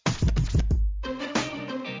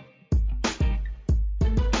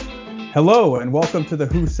Hello and welcome to the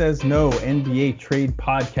Who Says No NBA Trade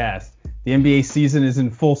Podcast. The NBA season is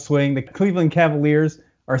in full swing. The Cleveland Cavaliers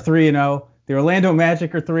are 3-0. The Orlando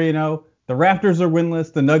Magic are 3-0. The Raptors are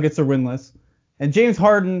winless. The Nuggets are winless. And James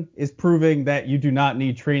Harden is proving that you do not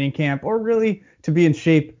need training camp or really to be in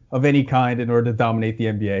shape of any kind in order to dominate the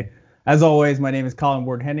NBA. As always, my name is Colin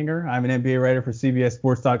Ward-Henninger. I'm an NBA writer for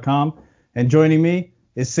CBSSports.com. And joining me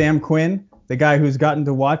is Sam Quinn, the guy who's gotten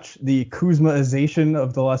to watch the Kuzmaization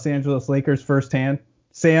of the Los Angeles Lakers firsthand.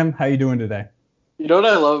 Sam, how you doing today? You know what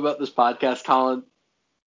I love about this podcast, Colin?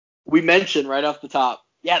 We mentioned right off the top,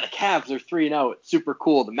 the Cavs are 3-0. It's super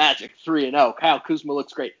cool. The Magic 3-0. Kyle Kuzma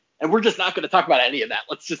looks great. And we're just not going to talk about any of that.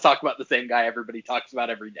 Let's just talk about the same guy everybody talks about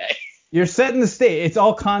every day. You're setting the stage. It's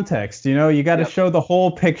all context. You know, you got to show the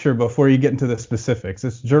whole picture before you get into the specifics.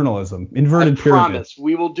 It's journalism. Inverted pyramid. I promise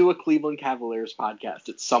we will do a Cleveland Cavaliers podcast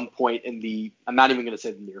at some point I'm not even going to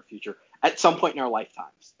say the near future, at some point in our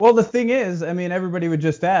lifetimes. Well, the thing is, I mean, everybody would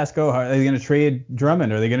just ask, are they going to trade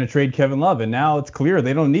Drummond? Are they going to trade Kevin Love? And now it's clear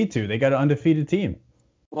they don't need to. They got an undefeated team.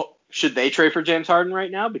 Well, should they trade for James Harden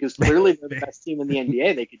right now? Because clearly they're the best team in the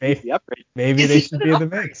NBA. They could use the upgrade. Maybe they should be in the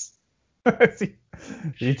mix.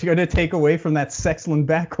 You're going to take away from that Sexland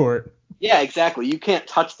backcourt. Yeah, exactly. You can't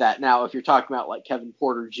touch that now. If you're talking about like Kevin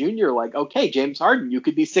Porter Jr., like, okay, James Harden, you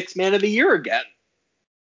could be sixth man of the year again.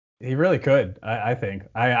 He really could, I think.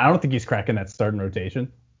 I don't think he's cracking that starting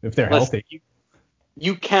rotation if they're healthy.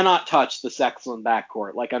 You cannot touch the Sexland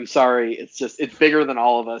backcourt. Like, I'm sorry. It's bigger than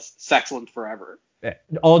all of us. Sexland forever.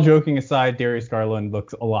 All joking aside, Darius Garland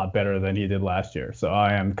looks a lot better than he did last year. So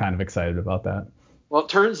I am kind of excited about that. Well, it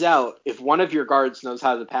turns out if one of your guards knows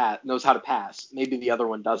how to pass, maybe the other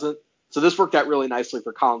one doesn't. So this worked out really nicely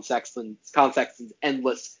for Colin Sexton's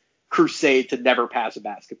endless crusade to never pass a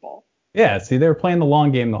basketball. Yeah, see, they were playing the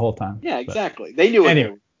long game the whole time. Yeah, exactly. They knew what they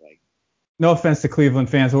were doing. No offense to Cleveland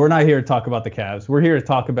fans, but we're not here to talk about the Cavs. We're here to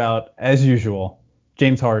talk about, as usual,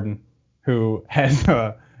 James Harden, who has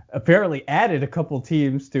apparently added a couple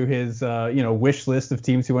teams to his wish list of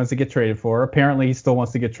teams he wants to get traded for. Apparently he still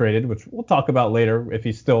wants to get traded, which we'll talk about later if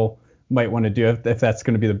he still might want to do if that's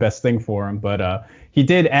going to be the best thing for him. But he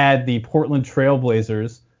did add the Portland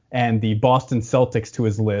Trailblazers and the Boston Celtics to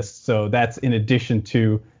his list. So that's in addition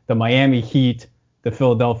to the Miami Heat, the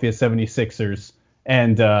Philadelphia 76ers,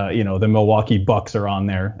 and the Milwaukee Bucks are on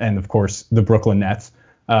there, and of course the Brooklyn Nets.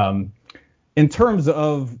 In terms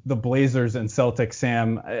of the Blazers and Celtics,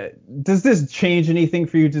 Sam, does this change anything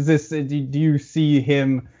for you? Do you see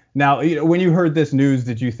him now? When you heard this news,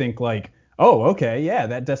 did you think like, oh, okay, yeah,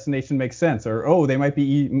 that destination makes sense, or oh, they might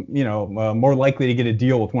be more likely to get a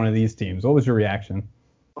deal with one of these teams? What was your reaction?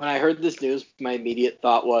 When I heard this news, my immediate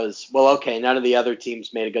thought was, well, okay, none of the other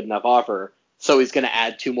teams made a good enough offer, so he's going to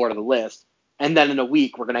add two more to the list, and then in a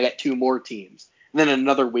week we're going to get two more teams. And then in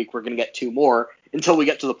another week, we're going to get two more until we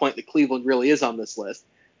get to the point that Cleveland really is on this list.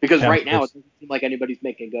 Because right now, it doesn't seem like anybody's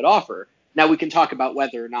making a good offer. Now, we can talk about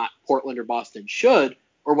whether or not Portland or Boston should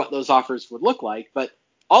or what those offers would look like. But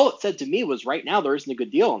all it said to me was right now there isn't a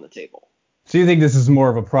good deal on the table. So you think this is more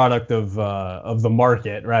of a product of the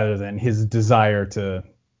market rather than his desire to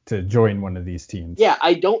join one of these teams? Yeah,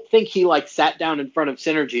 I don't think he sat down in front of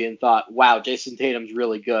Synergy and thought, wow, Jason Tatum's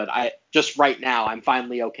really good. Just right now, I'm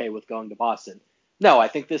finally okay with going to Boston. No, I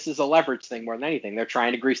think this is a leverage thing more than anything. They're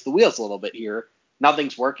trying to grease the wheels a little bit here.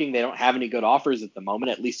 Nothing's working. They don't have any good offers at the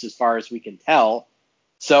moment, at least as far as we can tell.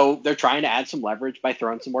 So they're trying to add some leverage by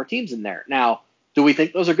throwing some more teams in there. Now, do we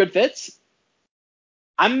think those are good fits?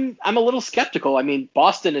 I'm a little skeptical. I mean,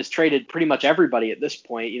 Boston has traded pretty much everybody at this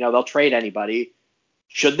point. They'll trade anybody.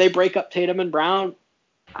 Should they break up Tatum and Brown?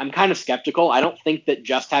 I'm kind of skeptical. I don't think that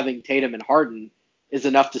just having Tatum and Harden is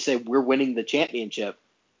enough to say we're winning the championship.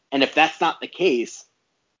 And if that's not the case,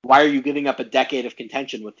 why are you giving up a decade of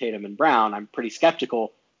contention with Tatum and Brown? I'm pretty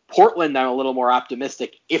skeptical. Portland, I'm a little more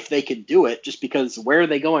optimistic if they can do it, just because where are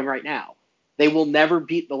they going right now? They will never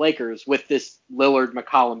beat the Lakers with this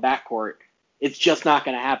Lillard-McCollum backcourt. It's just not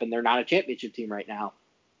going to happen. They're not a championship team right now.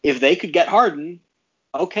 If they could get Harden,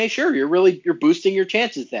 okay, sure, you're boosting your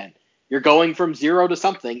chances then. You're going from zero to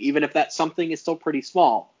something, even if that something is still pretty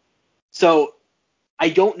small. So I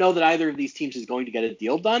don't know that either of these teams is going to get a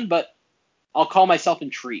deal done, but I'll call myself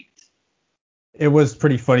intrigued. It was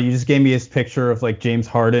pretty funny. You just gave me his picture of James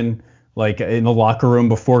Harden in the locker room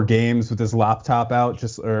before games with his laptop out,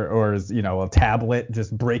 or a tablet,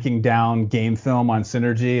 just breaking down game film on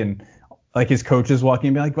Synergy, and his coaches walking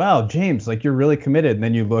and be like, wow, James, you're really committed. And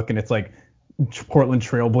then you look and it's Portland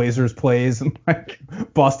Trailblazers plays and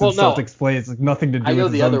Boston Celtics plays, nothing to do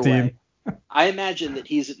with his own team. I imagine that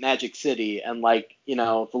he's at Magic City and like,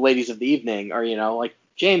 the ladies of the evening are, like,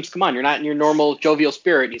 James, come on, you're not in your normal jovial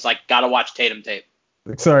spirit. And he's like, gotta watch Tatum tape.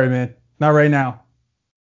 Like, sorry, man, not right now.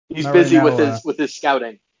 He's Not right busy with now. his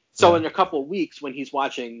scouting. So Yeah. in a couple of weeks when he's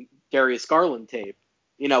watching Darius Garland tape,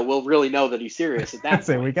 we'll really know that he's serious at that I'd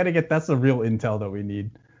say point. we got to get that's the real intel that we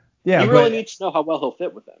need. Yeah, You really but need to know how well he'll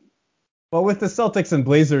fit with them. well, with the Celtics and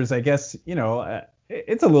Blazers, I guess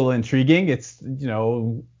it's a little intriguing. It's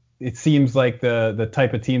it seems like the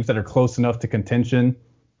type of teams that are close enough to contention.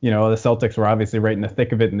 The Celtics were obviously right in the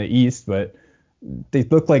thick of it in the East, but they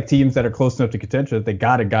look like teams that are close enough to contention that they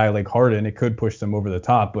got a guy like Harden. It could push them over the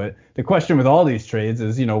top. But the question with all these trades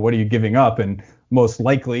is, what are you giving up? And most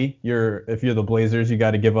likely, if you're the Blazers, you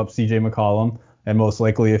got to give up C.J. McCollum. And most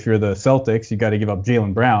likely, if you're the Celtics, you got to give up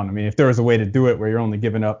Jaylen Brown. I mean, if there was a way to do it where you're only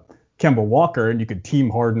giving up Kemba Walker and you could team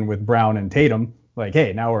Harden with Brown and Tatum, like,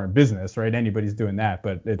 hey, now we're in business, right? Anybody's doing that.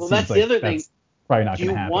 But it Well, seems that's the like other thing. that's probably not Do going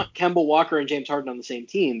you to happen. want Kemba Walker and James Harden on the same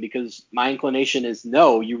team? Because my inclination is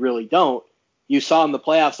no, you really don't. You saw in the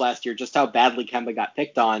playoffs last year just how badly Kemba got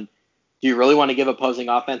picked on. Do you really want to give opposing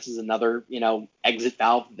offenses another, exit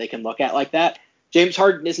valve that they can look at like that? James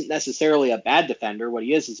Harden isn't necessarily a bad defender. What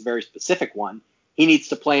he is a very specific one. He needs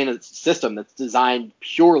to play in a system that's designed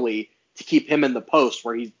purely to keep him in the post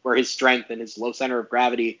where his strength and his low center of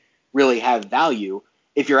gravity really have value.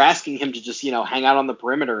 If you're asking him to just, hang out on the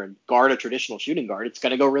perimeter and guard a traditional shooting guard, it's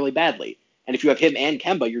going to go really badly. And if you have him and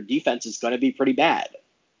Kemba, your defense is going to be pretty bad.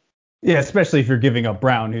 Yeah, especially if you're giving up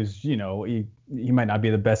Brown, who's, he might not be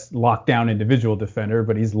the best lockdown individual defender,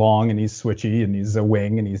 but he's long and he's switchy and he's a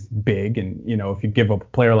wing and he's big. And, if you give up a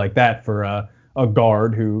player like that for a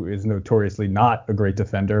guard who is notoriously not a great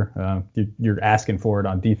defender, you're asking for it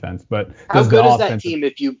on defense. But how good is that team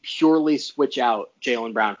if you purely switch out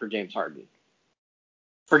Jaylen Brown for James Harden?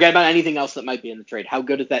 Forget about anything else that might be in the trade. How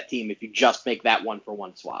good is that team if you just make that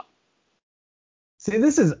 1-for-1 swap? See,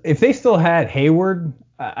 if they still had Hayward,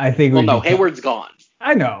 I think. Well, no, Hayward's gone.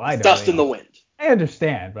 I know. Dust in the wind. I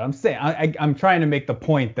understand, but I'm saying I'm trying to make the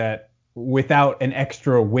point that without an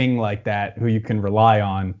extra wing like that who you can rely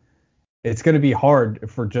on, it's going to be hard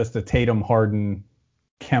for just a Tatum, Harden,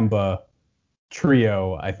 Kemba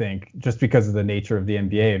trio. I think just because of the nature of the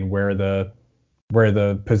NBA and where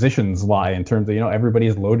the positions lie in terms of everybody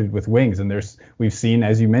is loaded with wings, and we've seen,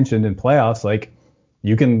 as you mentioned, in playoffs, like,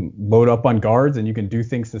 you can load up on guards and you can do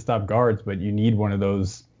things to stop guards, but you need one of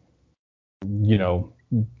those.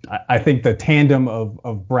 I think the tandem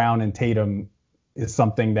of Brown and Tatum is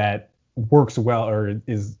something that works well, or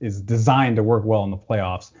is designed to work well in the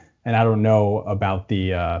playoffs. And I don't know about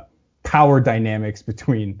the power dynamics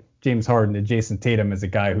between James Harden and Jason Tatum as a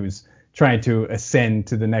guy who's trying to ascend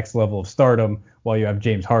to the next level of stardom, while you have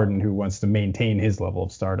James Harden who wants to maintain his level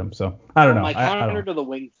of stardom. So I don't know. My counter to the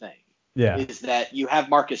wing thing is that you have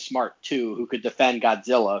Marcus Smart too, who could defend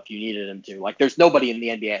Godzilla if you needed him to. Like, there's nobody in the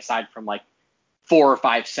NBA aside from like 4 or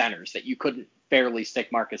 5 centers that you couldn't fairly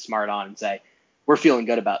stick Marcus Smart on and say, we're feeling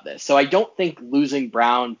good about this. So I don't think losing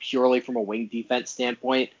Brown purely from a wing defense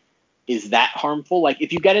standpoint is that harmful. Like,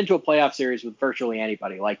 if you get into a playoff series with virtually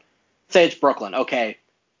anybody, like, say it's Brooklyn, okay,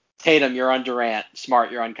 Tatum, you're on Durant,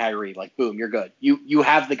 Smart, you're on Kyrie, like, boom, you're good. You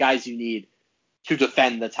have the guys you need to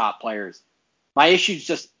defend the top players. My issue is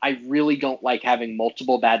just I really don't like having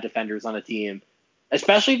multiple bad defenders on a team,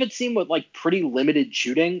 especially if it's seen with like pretty limited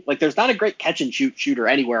shooting. Like, there's not a great catch and shoot shooter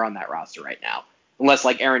anywhere on that roster right now, unless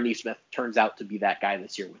like Aaron Nesmith turns out to be that guy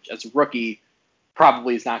this year, which as a rookie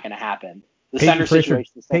probably is not going to happen. The center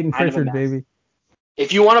situation is Peyton kind Pritchard, of a mess. baby.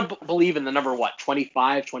 If you want to believe in the number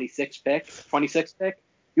 25, 26 pick,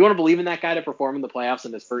 you want to believe in that guy to perform in the playoffs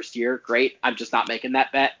in his first year, great. I'm just not making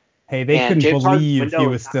that bet. Hey, they couldn't believe he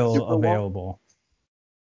was still available.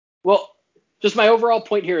 Well, just my overall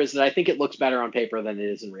point here is that I think it looks better on paper than it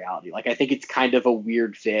is in reality. Like, I think it's kind of a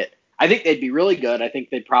weird fit. I think they'd be really good. I think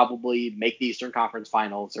they'd probably make the Eastern Conference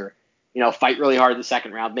Finals, or, fight really hard in the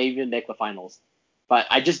second round, maybe even make the finals. But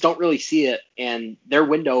I just don't really see it. And their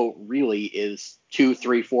window really is 2,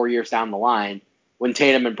 3, 4 years down the line, when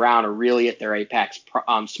Tatum and Brown are really at their apex.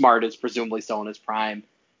 Smart is presumably still in his prime.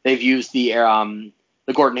 They've used the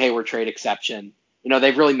Gordon Hayward trade exception.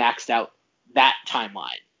 They've really maxed out that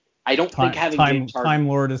timeline. I don't think having James Harden, Time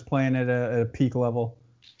Lord is playing at a peak level.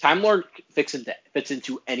 Time Lord fits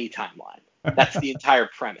into any timeline. That's the entire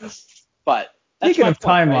premise. But speaking of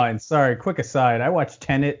timelines, right? Sorry, quick aside. I watched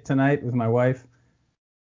Tenet tonight with my wife.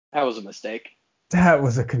 That was a mistake. That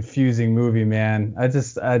was a confusing movie, man.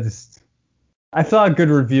 I saw a good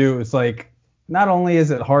review. It was like, not only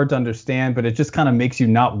is it hard to understand, but it just kind of makes you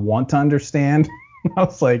not want to understand. I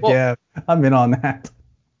was like, yeah, I'm in on that.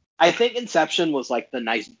 I think Inception was like the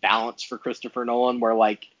nice balance for Christopher Nolan, where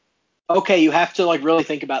like, okay, you have to like really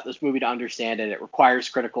think about this movie to understand it. It requires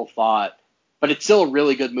critical thought, but it's still a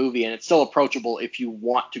really good movie, and it's still approachable if you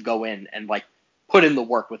want to go in and like put in the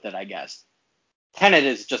work with it, I guess. Tenet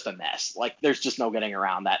is just a mess. Like, there's just no getting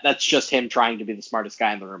around that. That's just him trying to be the smartest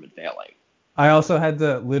guy in the room and failing. I also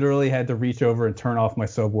literally had to reach over and turn off my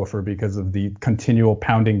subwoofer because of the continual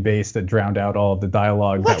pounding bass that drowned out all of the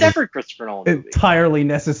dialogue. Well, that's every Christopher Nolan movie. Entirely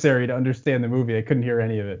necessary to understand the movie. I couldn't hear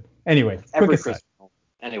any of it. Anyway, every Christopher Nolan.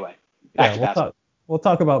 Anyway, we'll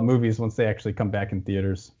talk about movies once they actually come back in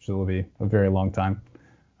theaters, which will be a very long time.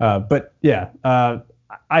 But yeah,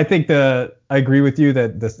 I think I agree with you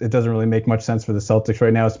that it doesn't really make much sense for the Celtics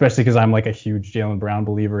right now, especially because I'm like a huge Jaylen Brown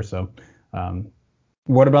believer. So,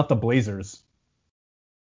 what about the Blazers?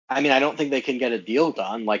 I mean, I don't think they can get a deal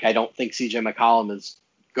done. Like, I don't think CJ McCollum is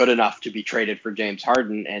good enough to be traded for James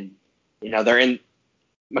Harden. And,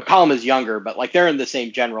 McCollum is younger, but like they're in the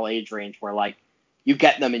same general age range where like you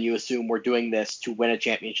get them and you assume we're doing this to win a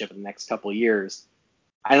championship in the next couple of years.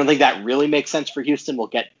 I don't think that really makes sense for Houston. We'll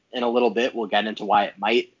get in a little bit. We'll get into why it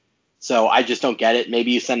might. So I just don't get it.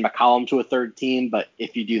 Maybe you send McCollum to a third team, but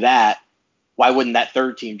if you do that, why wouldn't that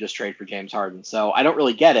third team just trade for James Harden? So I don't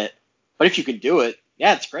really get it. But if you can do it,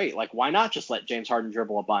 yeah, it's great. Like, why not just let James Harden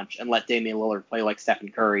dribble a bunch and let Damian Lillard play like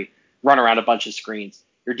Stephen Curry, run around a bunch of screens?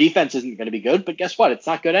 Your defense isn't going to be good, but guess what? It's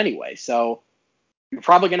not good anyway. So you're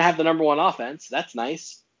probably going to have the number one offense. That's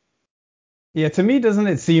nice. Yeah, to me, doesn't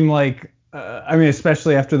it seem like,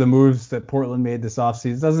 especially after the moves that Portland made this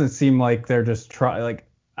offseason, doesn't it seem like they're just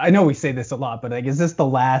I know we say this a lot, but like, is this the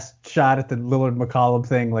last shot at the Lillard McCollum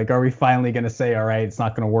thing? Like, are we finally going to say, all right, it's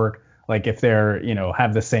not going to work? Like, if they're,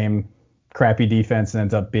 have the same crappy defense and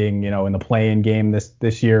ends up being, in the play-in game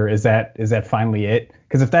this year, is that finally it?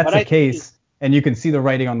 Because if that's the case and you can see the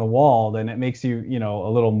writing on the wall, then it makes you, a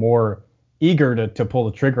little more eager to pull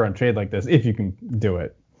the trigger on trade like this if you can do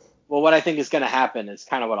it. Well, what I think is going to happen is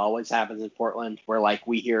kind of what always happens in Portland, where like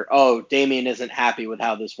we hear, oh, Damian isn't happy with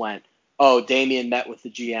how this went. Oh, Damian met with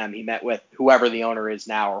the GM. He met with whoever the owner is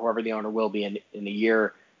now or whoever the owner will be in a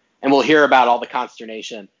year. And we'll hear about all the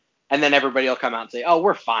consternation. And then everybody will come out and say, oh,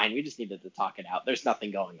 we're fine. We just needed to talk it out. There's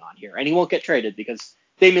nothing going on here. And he won't get traded because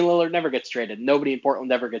Damian Lillard never gets traded. Nobody in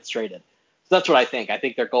Portland ever gets traded. So that's what I think. I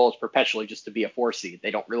think their goal is perpetually just to be a 4 seed.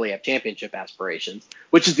 They don't really have championship aspirations,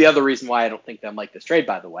 which is the other reason why I don't think they'll like this trade,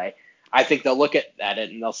 by the way. I think they'll look at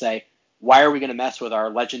it and they'll say, why are we going to mess with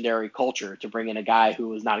our legendary culture to bring in a guy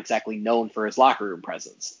who is not exactly known for his locker room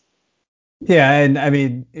presence? Yeah, and I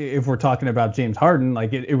mean, if we're talking about James Harden,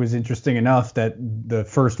 like it was interesting enough that the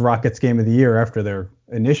first Rockets game of the year after their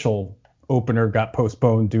initial opener got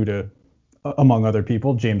postponed due to, among other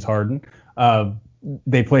people, James Harden,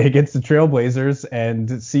 they play against the Trailblazers, and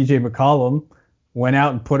CJ McCollum went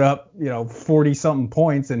out and put up, 40-something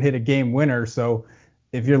points and hit a game winner. So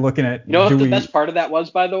if you're looking at, what the best part of that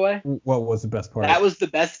was, by the way? What was the best part? That was the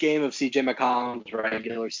best game of CJ McCollum's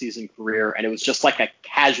regular season career, and it was just like a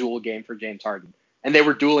casual game for James Harden. And they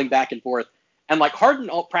were dueling back and forth. And like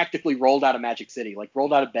Harden practically rolled out of Magic City, like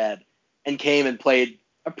rolled out of bed and came and played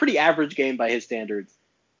a pretty average game by his standards.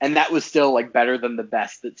 And that was still like better than the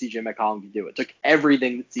best that CJ McCollum could do. It took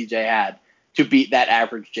everything that CJ had to beat that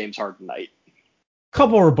average James Harden night.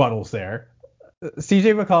 Couple rebuttals there.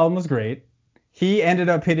 CJ McCollum was great. He ended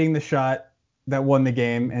up hitting the shot that won the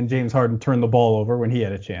game, and James Harden turned the ball over when he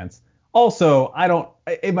had a chance. Also,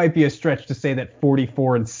 it might be a stretch to say that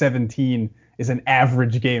 44 and 17 is an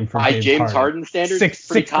average game for James Harden standards. 6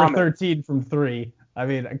 for 13 from 3. I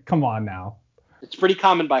mean, come on now. It's pretty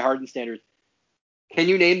common by Harden standards. Can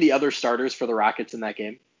you name the other starters for the Rockets in that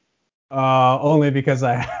game? Only because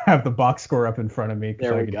I have the box score up in front of me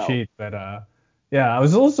because I can cheat. But yeah, I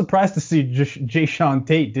was a little surprised to see Jae'Sean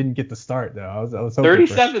Tate didn't get the start though. I was hoping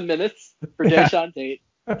 37 minutes for Jae'Sean Tate,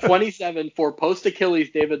 27 for post Achilles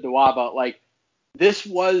David Nwaba. Like, this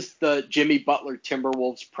was the Jimmy Butler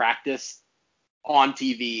Timberwolves practice on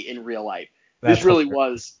TV in real life. This really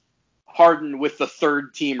was Harden with the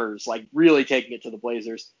third teamers, like really taking it to the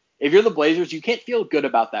Blazers. If you're the Blazers, you can't feel good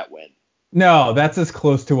about that win. No, that's as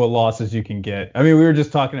close to a loss as you can get. I mean, we were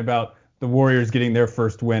just talking about the Warriors getting their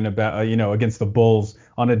first win against the Bulls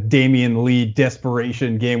on a Damian Lee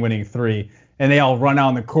desperation game-winning 3, and they all run out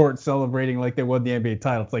on the court celebrating like they won the NBA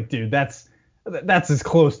title. It's like, dude, that's as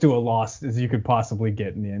close to a loss as you could possibly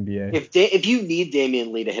get in the NBA. If you need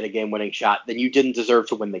Damian Lee to hit a game-winning shot, then you didn't deserve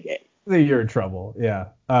to win the game. You're in trouble, yeah.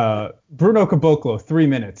 Bruno Caboclo, 3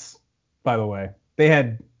 minutes, by the way. They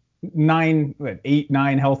had 9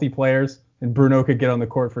 healthy players, and Bruno could get on the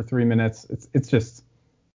court for 3 minutes. It's just,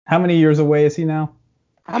 how many years away is he now?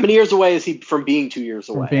 How many years away is he from being 2 years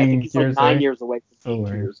From away? I think being he's like years 9 years away from being 2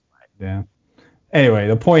 away. years away. Yeah. Anyway,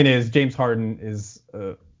 the point is James Harden is.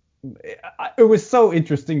 It was so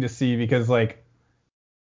interesting to see because like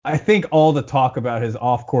I think all the talk about his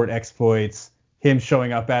off-court exploits, him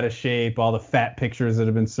showing up out of shape, all the fat pictures that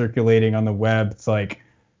have been circulating on the web, it's like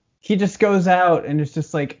he just goes out and it's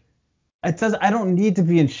just like I don't need to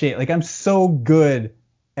be in shape. Like I'm so good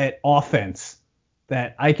at offense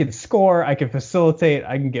that I can score, I can facilitate,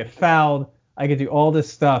 I can get fouled, I can do all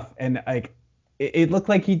this stuff, and like it looked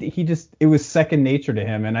like he just it was second nature to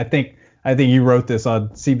him. And I think you wrote this on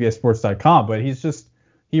CBSSports.com, but he's just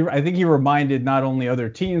I think he reminded not only other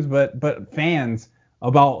teams but fans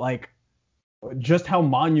about like just how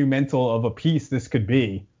monumental of a piece this could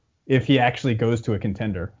be if he actually goes to a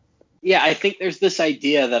contender. Yeah, I think there's this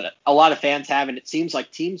idea that a lot of fans have, and it seems like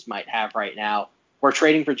teams might have right now, where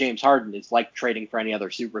trading for James Harden is like trading for any other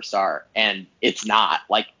superstar, and it's not.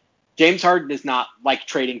 Like, James Harden is not like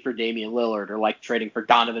trading for Damian Lillard or like trading for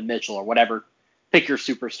Donovan Mitchell or whatever. Pick your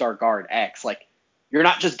superstar guard X. Like, you're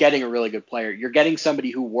not just getting a really good player. You're getting somebody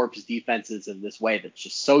who warps defenses in this way that's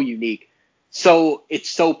just so unique. So it's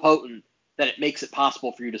so potent that it makes it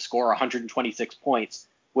possible for you to score 126 points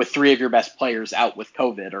with three of your best players out with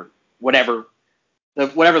COVID or whatever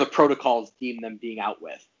the protocols deem them being out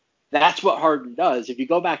with. That's what Harden does. If you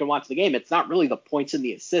go back and watch the game, it's not really the points and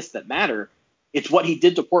the assists that matter. It's what he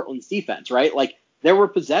did to Portland's defense, right? Like, there were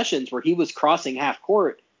possessions where he was crossing half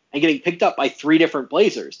court and getting picked up by three different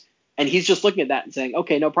Blazers. And he's just looking at that and saying,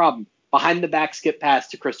 okay, no problem. Behind the back skip pass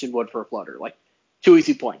to Christian Wood for a floater. Like, 2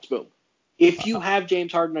 easy points, boom. If you have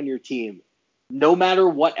James Harden on your team, no matter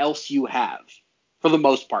what else you have, for the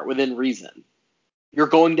most part, within reason, you're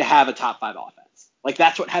going to have a top 5 offense. Like,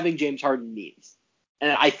 that's what having James Harden means.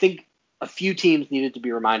 And I think a few teams needed to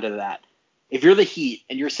be reminded of that. If you're the Heat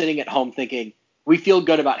and you're sitting at home thinking, we feel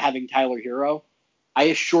good about having Tyler Hero, I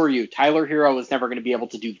assure you, Tyler Hero is never going to be able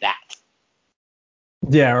to do that.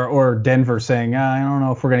 Yeah, or Denver saying, I don't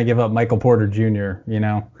know if we're going to give up Michael Porter Jr.,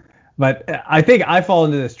 But I think I fall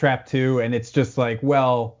into this trap too, and it's just like,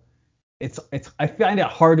 well, it's I find it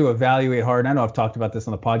hard to evaluate Harden. I know I've talked about this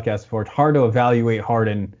on the podcast before. It's hard to evaluate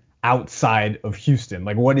Harden outside of Houston.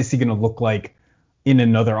 Like, what is he going to look like in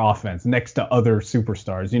another offense next to other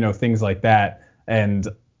superstars? Things like that. And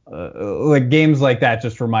like games like that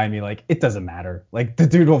just remind me, like, it doesn't matter. Like, the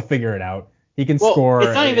dude will figure it out. He can score.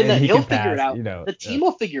 It's not even that he'll pass, figure it out. The team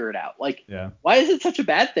will figure it out. Like, why is it such a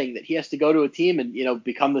bad thing that he has to go to a team and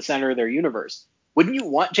become the center of their universe? Wouldn't you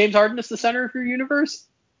want James Harden as the center of your universe?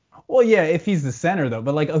 Well, yeah, if he's the center though,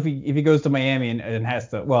 but like if he goes to Miami and has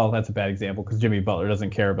to, well, that's a bad example because Jimmy Butler doesn't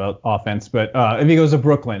care about offense. But if he goes to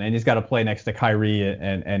Brooklyn and he's got to play next to Kyrie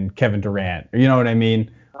and Kevin Durant, you know what I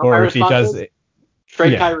mean? Or if he does,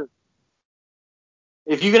 trade Kyrie.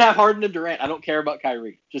 If you can have Harden and Durant, I don't care about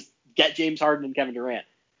Kyrie. Just get James Harden and Kevin Durant.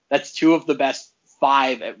 That's 2 of the best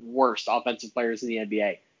 5 at worst offensive players in the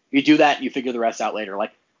NBA. You do that, and you figure the rest out later.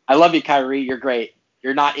 Like, I love you, Kyrie. You're great.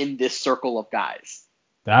 You're not in this circle of guys.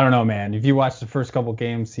 I don't know, man. If you watch the first couple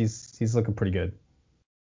games, he's looking pretty good.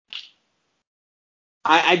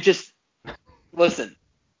 I just listen.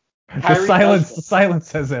 The silence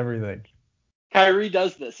says everything. Kyrie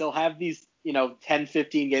does this. He'll have these, 10,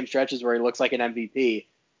 15 game stretches where he looks like an MVP,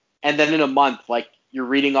 and then in a month, like, you're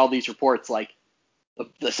reading all these reports, like,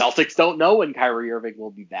 the Celtics don't know when Kyrie Irving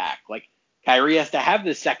will be back. Like, Kyrie has to have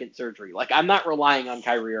this second surgery. Like, I'm not relying on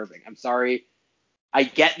Kyrie Irving. I'm sorry. I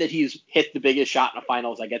get that he's hit the biggest shot in the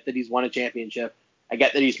finals. I get that he's won a championship. I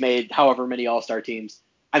get that he's made however many All-Star teams.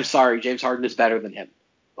 I'm sorry, James Harden is better than him,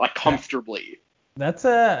 like, comfortably. That's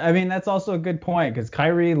also a good point because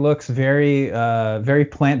Kyrie looks very very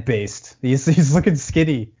plant-based. He's looking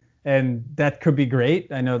skinny, and that could be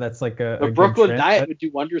great. I know that's like the Brooklyn diet would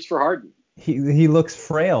do wonders for Harden. He looks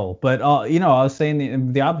frail, but I was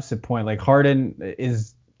saying the opposite point. Like, Harden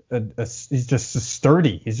is he's just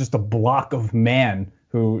sturdy. He's just a block of man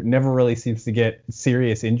who never really seems to get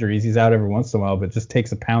serious injuries. He's out every once in a while, but just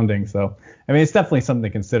takes a pounding. So, I mean, it's definitely something to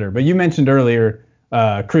consider. But you mentioned earlier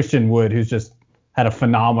Christian Wood, who's just had a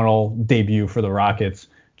phenomenal debut for the Rockets,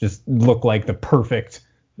 just looked like the perfect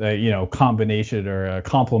combination or a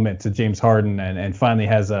complement to James Harden, and finally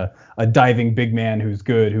has a diving big man who's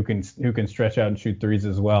good, who can stretch out and shoot threes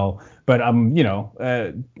as well. But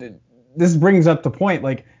this brings up the point,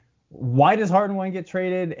 like, why does Harden want to get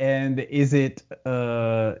traded, and is it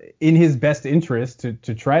in his best interest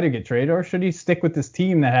to try to get traded, or should he stick with this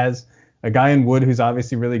team that has a guy in Wood who's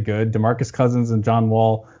obviously really good? DeMarcus Cousins and John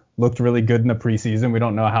Wall looked really good in the preseason. We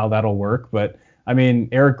don't know how that'll work, but I mean,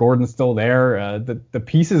 Eric Gordon's still there. The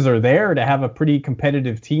pieces are there to have a pretty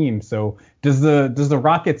competitive team. So does the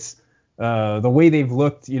Rockets, the way they've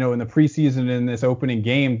looked, in the preseason in this opening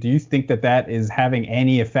game, do you think that is having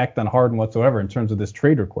any effect on Harden whatsoever in terms of this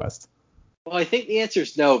trade request? Well, I think the answer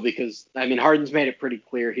is no, because, I mean, Harden's made it pretty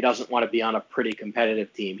clear he doesn't want to be on a pretty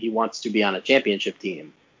competitive team. He wants to be on a championship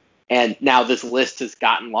team. And now this list has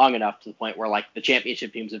gotten long enough to the point where, like, the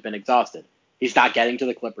championship teams have been exhausted. He's not getting to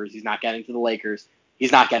the Clippers. He's not getting to the Lakers.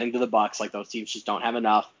 He's not getting to the Bucks. Like, those teams just don't have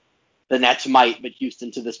enough. The Nets might, but Houston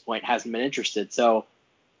to this point hasn't been interested. So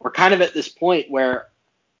we're kind of at this point where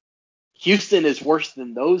Houston is worse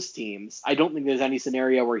than those teams. I don't think there's any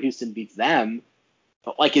scenario where Houston beats them.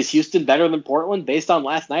 But, like, is Houston better than Portland? Based on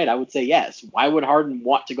last night, I would say yes. Why would Harden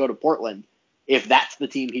want to go to Portland if that's the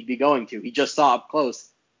team he'd be going to? He just saw up close.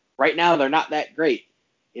 Right now, they're not that great.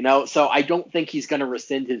 So I don't think he's going to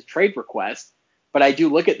rescind his trade request. But I do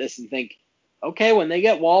look at this and think, okay, when they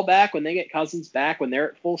get Wall back, when they get Cousins back, when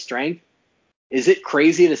they're at full strength, is it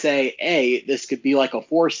crazy to say, A, this could be like a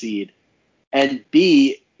 4 seed, and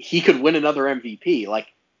B, he could win another MVP? Like,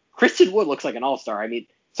 Christian Wood looks like an all-star. I mean,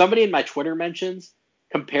 somebody in my Twitter mentions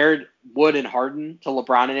compared Wood and Harden to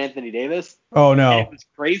LeBron and Anthony Davis. Oh, no. And it was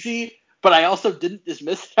crazy, but I also didn't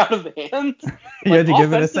dismiss it out of hand. You had to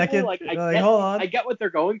give it a second. Hold on. I get what they're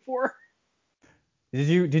going for. Did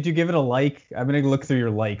you give it a like? I'm gonna look through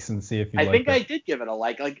your likes and see if you. I think I did give it a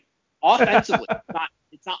like. Like, offensively,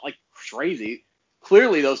 it's not like crazy.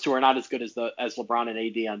 Clearly, those two are not as good as LeBron and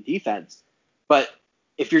AD on defense. But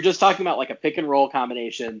if you're just talking about like a pick and roll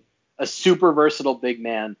combination, a super versatile big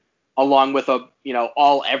man, along with a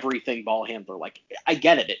all everything ball handler, like, I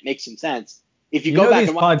get it. It makes some sense. If you go back,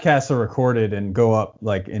 these podcasts are recorded and go up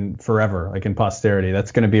like in forever, like in posterity.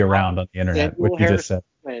 That's going to be around on the internet. What you just said.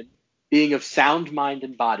 Being of sound mind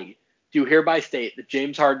and body, do hereby state that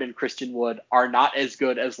James Harden and Christian Wood are not as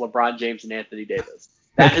good as LeBron James and Anthony Davis.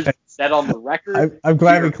 That has been said on the record. I'm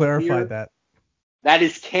glad we clarified that. That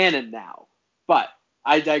is canon now. But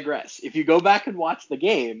I digress. If you go back and watch the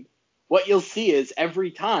game, what you'll see is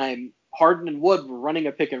every time Harden and Wood were running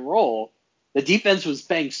a pick and roll, the defense was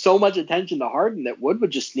paying so much attention to Harden that Wood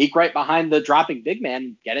would just sneak right behind the dropping big man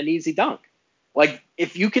and get an easy dunk. Like,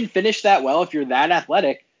 if you can finish that well, if you're that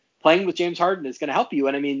athletic, playing with James Harden is going to help you.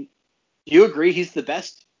 And I mean, do you agree he's the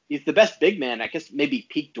best? He's the best big man. I guess maybe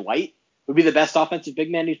peak Dwight would be the best offensive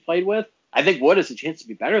big man he's played with. I think Wood has a chance to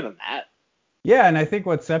be better than that. Yeah, and I think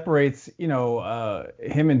what separates,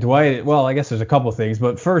 him and Dwight, well, I guess there's a couple things,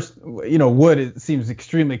 but first, Wood seems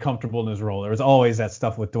extremely comfortable in his role. There was always that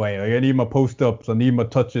stuff with Dwight. Like, I need my post-ups, I need my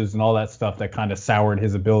touches, and all that stuff that kind of soured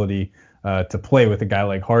his ability to play with a guy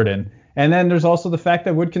like Harden. And then there's also the fact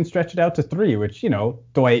that Wood can stretch it out to 3, which,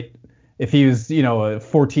 Dwight, if he was, a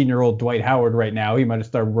 14-year-old Dwight Howard right now, he might have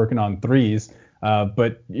started working on threes.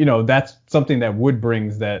 But that's something that Wood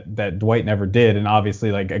brings that Dwight never did, and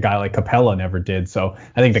obviously like a guy like Capella never did. So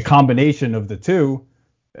I think the combination of the two,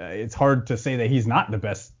 it's hard to say that he's not the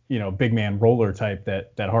best big man roller type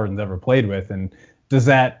that Harden's ever played with. And does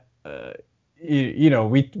that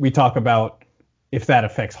we talk about if that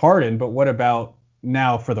affects Harden, but what about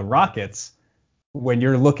now for the Rockets when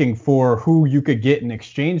you're looking for who you could get in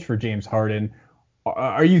exchange for James Harden?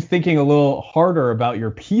 Are you thinking a little harder about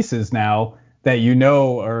your pieces now that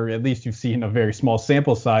or at least you've seen a very small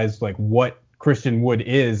sample size, like what Christian Wood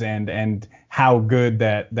is and how good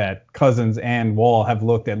that Cousins and Wall have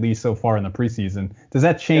looked, at least so far in the preseason? Does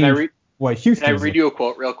that change what Houston? Can I read you a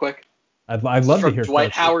quote real quick? I'd love to hear.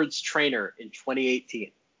 Dwight Howard's trainer in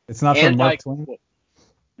 2018. It's not from Mark Twain?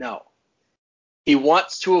 No. He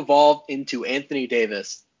wants to evolve into Anthony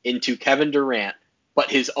Davis, into Kevin Durant, but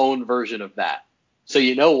his own version of that. So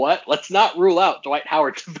you know what? Let's not rule out Dwight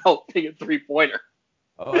Howard developing a three-pointer.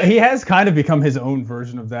 He has kind of become his own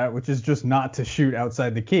version of that, which is just not to shoot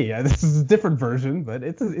outside the key. This is a different version, but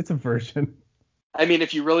it's a version. I mean,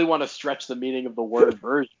 if you really want to stretch the meaning of the word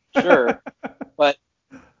version, sure. But,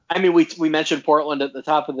 I mean, we mentioned Portland at the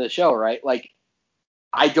top of the show, right? Like,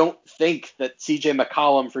 I don't think that CJ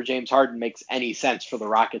McCollum for James Harden makes any sense for the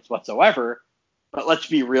Rockets whatsoever. But let's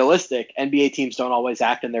be realistic. NBA teams don't always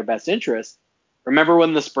act in their best interest. Remember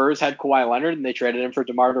when the Spurs had Kawhi Leonard and they traded him for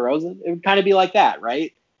DeMar DeRozan? It would kind of be like that,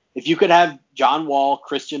 right? If you could have John Wall,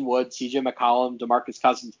 Christian Wood, CJ McCollum, DeMarcus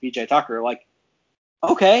Cousins, PJ Tucker, like,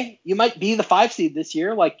 okay, you might be the 5 seed this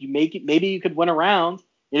year. Like, maybe you could win a round.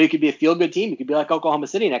 You could be a feel-good team. You could be like Oklahoma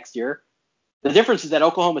City next year. The difference is that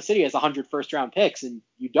Oklahoma City has 100 first-round picks and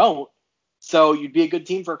you don't. So you'd be a good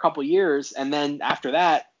team for a couple years, and then after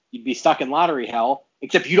that, you'd be stuck in lottery hell,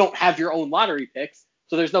 except you don't have your own lottery picks.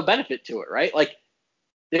 So there's no benefit to it, right? Like,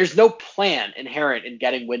 there's no plan inherent in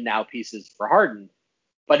getting win now pieces for Harden.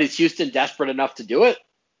 But is Houston desperate enough to do it?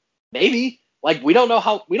 Maybe. Like we don't know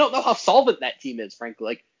how solvent that team is, frankly.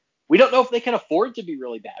 Like we don't know if they can afford to be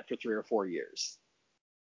really bad for 3 or 4 years.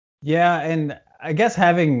 Yeah, and I guess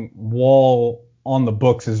having Wall on the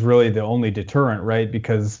books is really the only deterrent, right?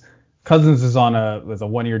 Because Cousins is on a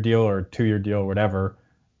 1-year deal or 2-year deal or whatever.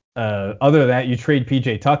 Other than that, you trade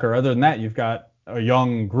PJ Tucker. Other than that, you've got a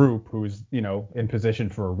young group who's, in position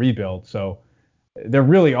for a rebuild. So there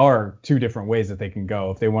really are two different ways that they can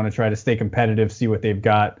go if they want to try to stay competitive, see what they've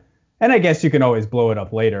got. And I guess you can always blow it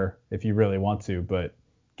up later if you really want to, but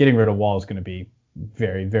getting rid of Wall is going to be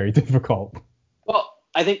very, very difficult. Well,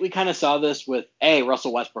 I think we kind of saw this with A,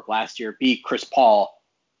 Russell Westbrook last year, B, Chris Paul.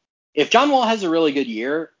 If John Wall has a really good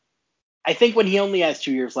year, I think when he only has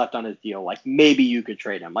 2 years left on his deal, like maybe you could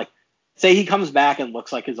trade him. Like, say he comes back and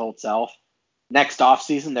looks like his old self. Next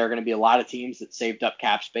offseason, there are going to be a lot of teams that saved up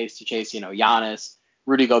cap space to chase, Giannis,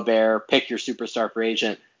 Rudy Gobert, pick your superstar free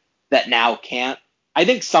agent that now can't. I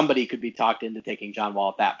think somebody could be talked into taking John Wall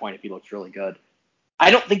at that point if he looks really good.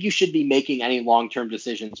 I don't think you should be making any long-term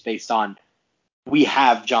decisions based on we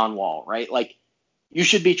have John Wall, right? Like, you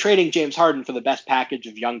should be trading James Harden for the best package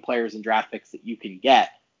of young players and draft picks that you can get.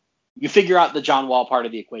 You figure out the John Wall part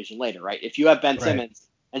of the equation later, right? If you have Ben Simmons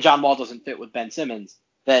and John Wall doesn't fit with Ben Simmons,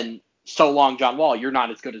 then so long, John Wall, you're not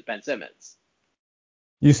as good as Ben Simmons.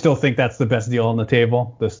 You still think that's the best deal on the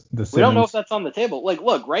table? The Simmons? We don't know if that's on the table. Like,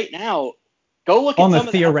 look, right now, go look at on some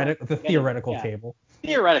the of theoretical table.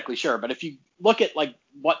 Theoretically, sure, but if you look at like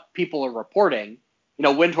what people are reporting,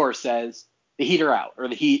 Windhorst says the Heat are out or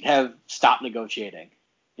the Heat have stopped negotiating.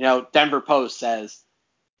 Denver Post says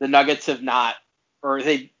the Nuggets have not, or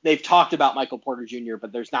they've talked about Michael Porter Jr.,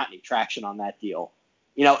 but there's not any traction on that deal.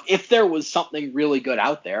 If there was something really good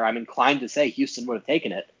out there, I'm inclined to say Houston would have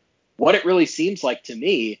taken it. What it really seems like to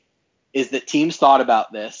me is that teams thought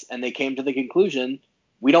about this and they came to the conclusion,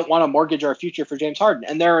 we don't want to mortgage our future for James Harden.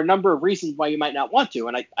 And there are a number of reasons why you might not want to.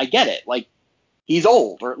 And I get it. Like, he's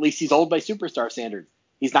old, or at least he's old by superstar standards.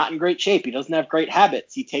 He's not in great shape. He doesn't have great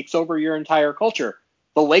habits. He takes over your entire culture.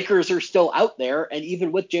 The Lakers are still out there. And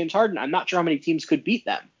even with James Harden, I'm not sure how many teams could beat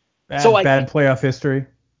them. Bad playoff history.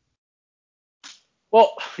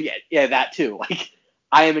 Well, yeah, that too. Like,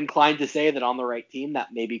 I am inclined to say that on the right team,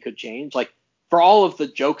 that maybe could change. Like, for all of the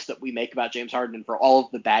jokes that we make about James Harden and for all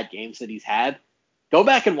of the bad games that he's had, go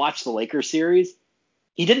back and watch the Lakers series.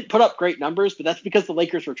 He didn't put up great numbers, but that's because the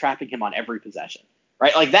Lakers were trapping him on every possession,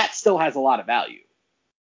 right? Like, that still has a lot of value.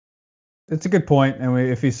 It's a good point. And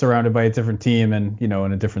if he's surrounded by a different team and, in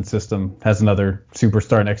a different system, has another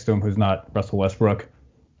superstar next to him who's not Russell Westbrook,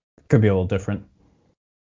 could be a little different.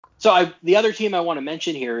 So the other team I want to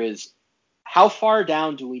mention here is, how far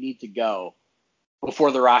down do we need to go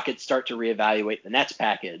before the Rockets start to reevaluate the Nets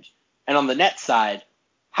package? And on the Nets side,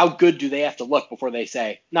 how good do they have to look before they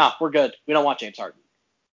say, nah, we're good. We don't want James Harden.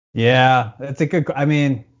 Yeah, that's a good. I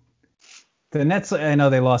mean, the Nets, I know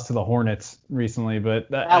they lost to the Hornets recently,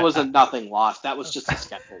 but that was a nothing loss. That was just a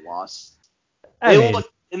schedule loss.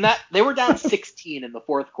 They were down 16 in the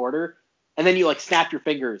fourth quarter, and then you snap your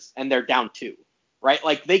fingers and they're down 2, right?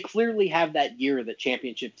 Like, they clearly have that year that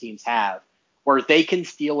championship teams have, where they can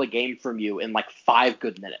steal a game from you in 5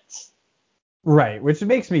 good minutes. Right, which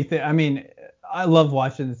makes me think. I mean, I love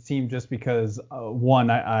watching this team just because,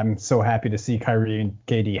 one, I'm so happy to see Kyrie and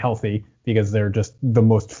KD healthy because they're just the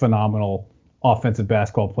most phenomenal offensive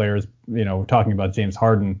basketball players. Talking about James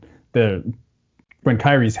Harden, when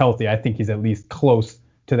Kyrie's healthy, I think he's at least close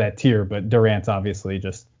to that tier. But Durant's obviously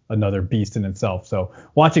just another beast in itself. So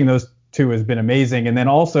watching those two has been amazing, and then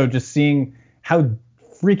also just seeing how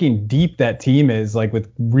freaking deep that team is,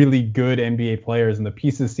 with really good NBA players, and the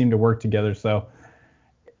pieces seem to work together. So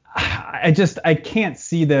I can't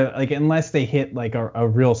see unless they hit a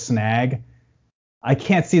real snag, I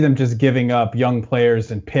can't see them just giving up young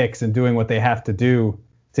players and picks and doing what they have to do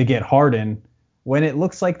to get Harden when it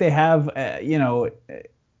looks like they have,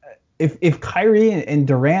 if Kyrie and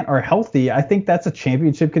Durant are healthy, I think that's a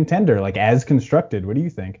championship contender, as constructed. What do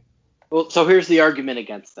you think? Well, so here's the argument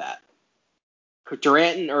against that.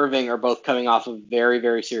 Durant and Irving are both coming off of very,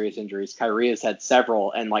 very serious injuries. Kyrie has had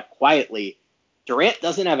several, and quietly, Durant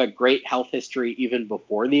doesn't have a great health history even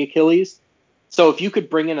before the Achilles. So if you could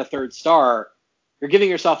bring in a third star, you're giving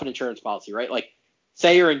yourself an insurance policy, right?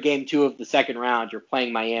 Say you're in game 2 of the second round, you're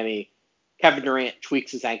playing Miami, Kevin Durant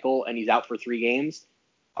tweaks his ankle and he's out for 3 games.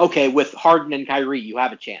 Okay, with Harden and Kyrie, you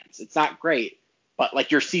have a chance. It's not great,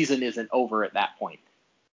 but your season isn't over at that point.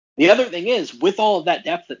 The other thing is, with all of that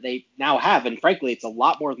depth that they now have, and frankly, it's a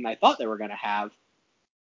lot more than I thought they were going to have,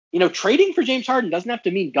 trading for James Harden doesn't have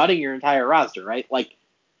to mean gutting your entire roster, right?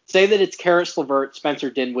 Say that it's Karis LeVert, Spencer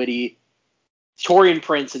Dinwiddie, Taurean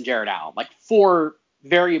Prince, and Jared Allen, like 4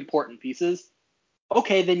 very important pieces.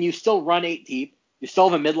 Okay, then you still run 8 deep. You still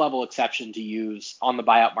have a mid-level exception to use on the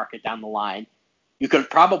buyout market down the line. You could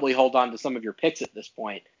probably hold on to some of your picks at this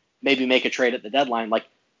point, maybe make a trade at the deadline. Like,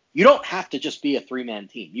 you don't have to just be a 3-man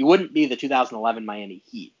team. You wouldn't be the 2011 Miami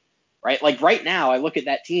Heat, right? Like, right now, I look at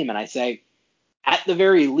that team and I say, at the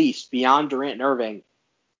very least, beyond Durant and Irving,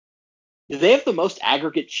 do they have the most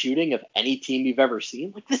aggregate shooting of any team you've ever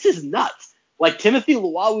seen? Like, this is nuts. Like, Timothy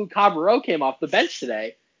Luwawu-Cabarrot came off the bench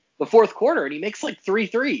today, the fourth quarter, and he makes like 3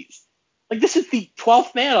 threes. Like, this is the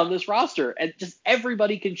 12th man on this roster, and just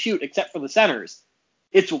everybody can shoot except for the centers.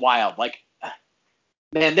 It's wild. Like,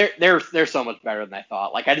 man, they're so much better than I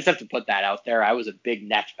thought. Like, I just have to put that out there. I was a big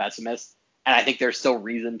Nets pessimist, and I think there's still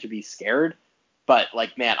reason to be scared. But,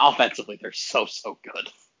 like, man, offensively, they're so good.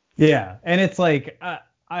 Yeah, and it's like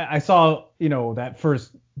I saw, that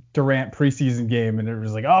first Durant preseason game, and it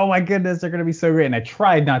was like, oh my goodness, they're gonna be so great. And I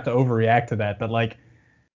tried not to overreact to that, but like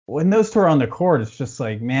when those two are on the court, it's just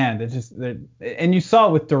like, man, and you saw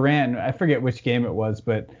it with Durant. I forget which game it was,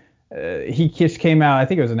 but he just came out. I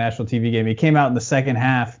think it was a national TV game. He came out in the second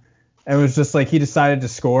half, and it was just like he decided to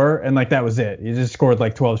score, and like that was it. He just scored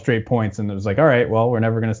like 12 straight points, and it was like, all right, well, we're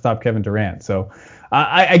never gonna stop Kevin Durant. So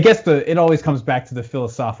I guess it always comes back to the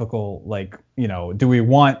philosophical, like, do we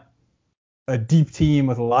want a deep team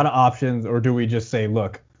with a lot of options, or do we just say,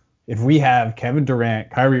 look, if we have Kevin Durant,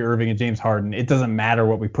 Kyrie Irving, and James Harden, it doesn't matter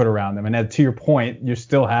what we put around them. And to your point, you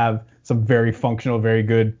still have some very functional, very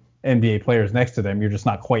good NBA players next to them. You're just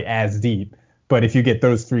not quite as deep. But if you get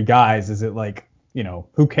those 3 guys, is it like,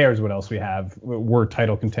 who cares what else we have? We're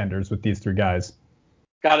title contenders with these 3 guys.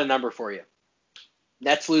 Got a number for you.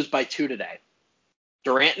 Nets lose by 2 today.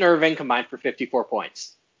 Durant and Irving combined for 54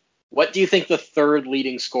 points. What do you think the third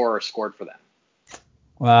leading scorer scored for them?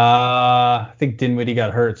 I think Dinwiddie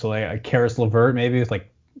got hurt, so like Karis LeVert maybe with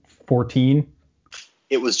like 14.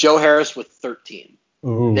 It was Joe Harris with 13.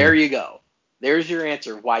 Ooh. There you go. There's your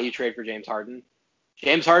answer why you trade for James Harden.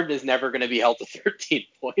 James Harden is never going to be held to 13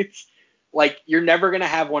 points. Like, you're never going to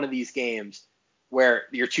have one of these games where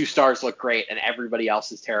your 2 stars look great and everybody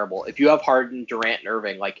else is terrible. If you have Harden, Durant, and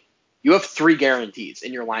Irving, like, you have 3 guarantees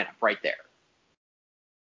in your lineup right there.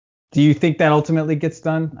 Do you think that ultimately gets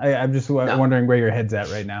done? I'm just wondering where your head's at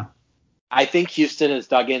right now. I think Houston has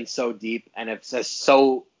dug in so deep and has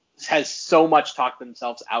so much talked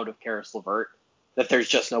themselves out of Karis LeVert that there's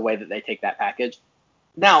just no way that they take that package.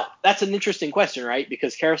 Now, that's an interesting question, right?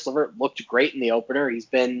 Because Karis LeVert looked great in the opener. He's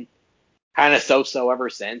been kind of so-so ever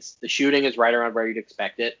since. The shooting is right around where you'd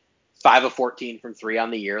expect it. 5 of 14 from 3 on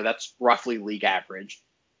the year. That's roughly league average.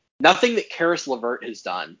 Nothing that Karis LeVert has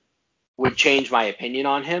done would change my opinion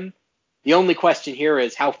on him. The only question here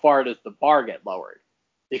is, how far does the bar get lowered?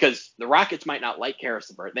 Because the Rockets might not like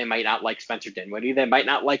Karis LeVert. They might not like Spencer Dinwiddie. They might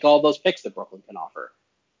not like all those picks that Brooklyn can offer.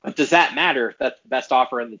 But does that matter if that's the best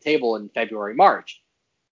offer on the table in February, March?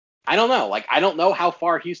 I don't know. Like, I don't know how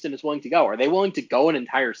far Houston is willing to go. Are they willing to go an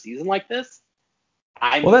entire season like this?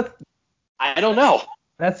 I don't know.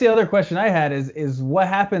 That's the other question I had is what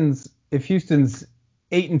happens if Houston's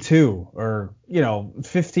 8-2 or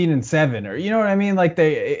 15-7 or what I mean? Like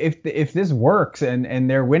if this works and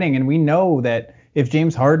they're winning, and we know that if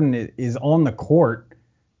James Harden is on the court,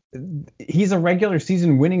 he's a regular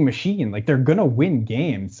season winning machine. Like, they're gonna win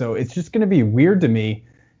games. So it's just gonna be weird to me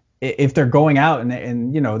if they're going out and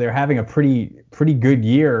they're having a pretty good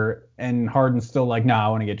year and Harden's still like, nah, I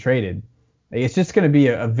want to get traded. It's just gonna be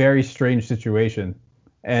a very strange situation.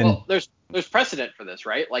 And well, there's precedent for this,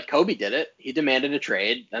 right? Like, Kobe did it. He demanded a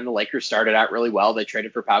trade, and the Lakers started out really well. They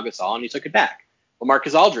traded for Pau Gasol, and he took it back. Well,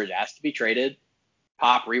 Marcus Aldridge asked to be traded.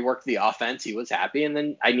 Pop reworked the offense. He was happy, and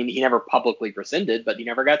then, I mean, he never publicly rescinded, but he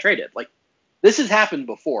never got traded. Like, this has happened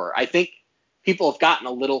before. I think people have gotten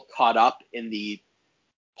a little caught up in the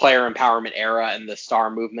player empowerment era and the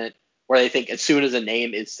star movement, where they think as soon as a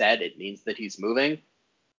name is said, it means that he's moving.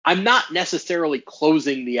 I'm not necessarily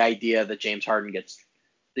closing the idea that James Harden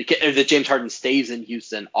stays in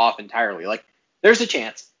Houston off entirely. Like, there's a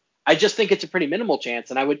chance. I just think it's a pretty minimal chance,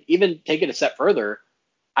 and I would even take it a step further.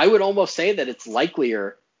 I would almost say that it's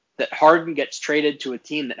likelier that Harden gets traded to a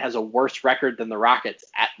team that has a worse record than the Rockets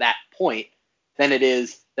at that point than it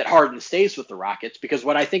is that Harden stays with the Rockets, because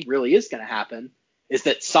what I think really is going to happen is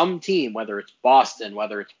that some team, whether it's Boston,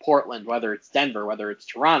 whether it's Portland, whether it's Denver, whether it's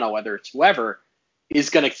Toronto, whether it's whoever, is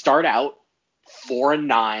going to start out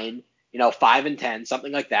 4-9, 5-10,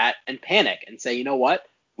 something like that, and panic and say, you know what?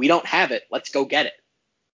 We don't have it. Let's go get it.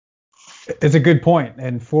 It's a good point.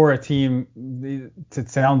 And for a team, it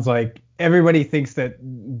sounds like everybody thinks that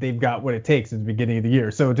they've got what it takes at the beginning of the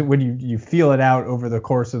year. So when you feel it out over the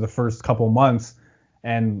course of the first couple months,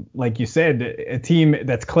 and like you said, a team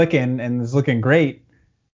that's clicking and is looking great,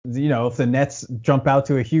 if the Nets jump out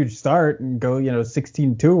to a huge start and go,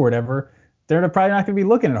 16-2 or whatever, they're probably not going to be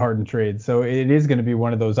looking at Harden trade. So it is going to be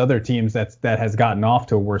one of those other teams that has gotten off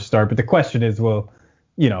to a worse start. But the question is, will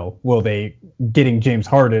they, getting James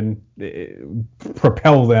Harden,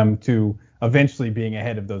 propel them to eventually being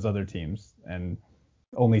ahead of those other teams? And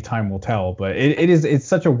only time will tell. But it's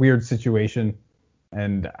such a weird situation,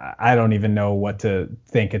 and I don't even know what to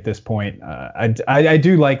think at this point. I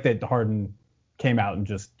do like that Harden came out and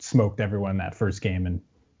just smoked everyone in that first game and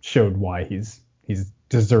showed why he's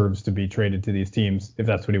deserves to be traded to these teams if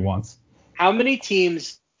that's what he wants. How many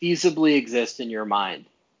teams feasibly exist in your mind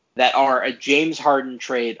that are a James Harden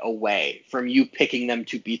trade away from you picking them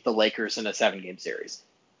to beat the Lakers in a 7-game series?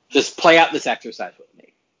 Just play out this exercise with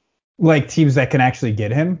me. Like teams that can actually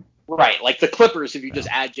get him? Right, like the Clippers, if you just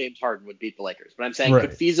add James Harden, would beat the Lakers. But I'm saying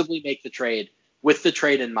could feasibly make the trade with the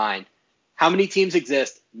trade in mind. How many teams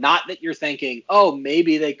exist? Not that you're thinking, oh,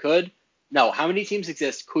 maybe they could. No, how many teams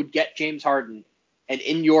exist could get James Harden, and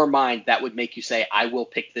in your mind that would make you say, I will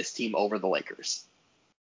pick this team over the Lakers?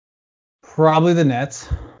 Probably the Nets.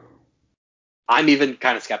 I'm even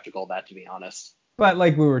kind of skeptical of that, to be honest. But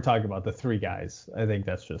like we were talking about, the 3 guys, I think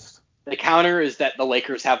that's just... The counter is that the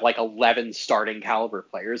Lakers have like 11 starting caliber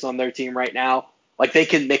players on their team right now. Like they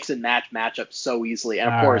can mix and match matchups so easily. And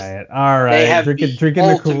of course, all right. They have drinking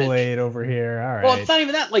the Kool-Aid over here. All right. Well, it's not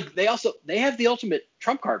even that. Like they have the ultimate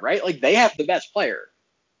trump card, right? Like they have the best player.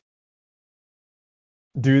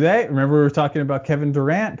 Do they? Remember we were talking about Kevin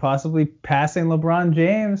Durant possibly passing LeBron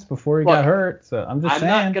James before he got hurt. So I'm just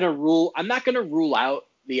saying. I'm not gonna rule out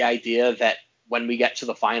the idea that when we get to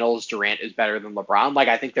the finals, Durant is better than LeBron. Like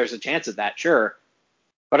I think there's a chance of that, sure.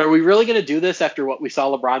 But are we really gonna do this after what we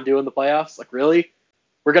saw LeBron do in the playoffs? Like really?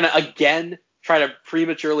 We're gonna again try to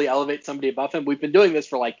prematurely elevate somebody above him? We've been doing this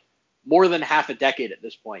for like more than half a decade at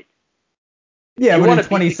this point. Yeah, but in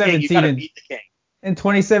 2017 in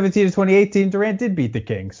 2017 to 2018, Durant did beat the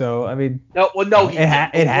King. So I mean, it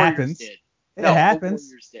happens. Did. It happens.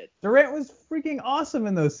 The Warriors did. Durant was freaking awesome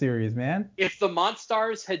in those series, man. If the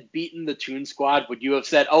Monstars had beaten the Toon Squad, would you have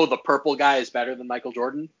said, "Oh, the purple guy is better than Michael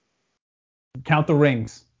Jordan"? Count the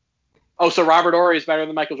rings. Oh, so Robert Horry is better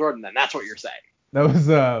than Michael Jordan then? That's what you're saying. That was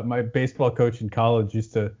my baseball coach in college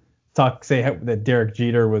used to say that Derek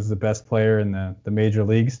Jeter was the best player in the major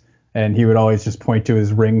leagues, and he would always just point to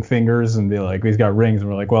his ring fingers and be like, he's got rings, and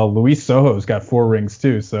we're like, well, Luis Sojo's got 4 rings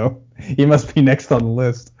too, so he must be next on the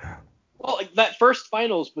list. Well, like that first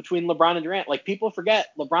finals between LeBron and Durant, like people forget,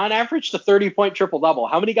 LeBron averaged a 30-point triple-double.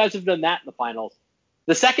 How many guys have done that in the finals?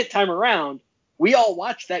 The second time around, we all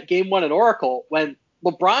watched that game 1 at Oracle when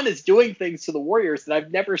LeBron is doing things to the Warriors that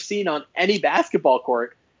I've never seen on any basketball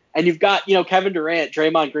court. And you've got, Kevin Durant,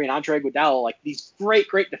 Draymond Green, Andre Iguodala, like these great,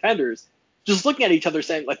 great defenders just looking at each other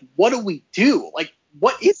saying, like, what do we do? Like,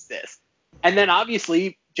 what is this? And then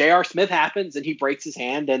obviously J.R. Smith happens and he breaks his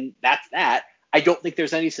hand, and that's that. I don't think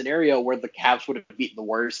there's any scenario where the Cavs would have beaten the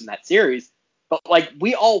Warriors in that series. But, like,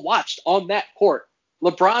 we all watched on that court,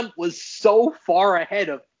 LeBron was so far ahead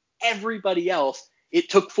of everybody else, it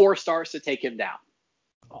took 4 stars to take him down.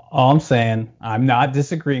 All I'm saying, I'm not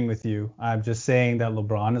disagreeing with you. I'm just saying that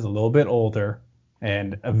LeBron is a little bit older,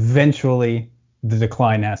 and eventually the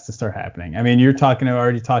decline has to start happening. I mean, you're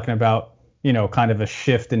already talking about, kind of a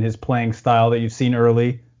shift in his playing style that you've seen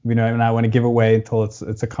early. And I want to give away until it's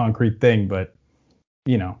a concrete thing, but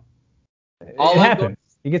it happens.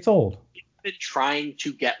 He gets old. He's been trying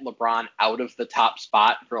to get LeBron out of the top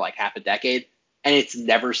spot for like half a decade, and it's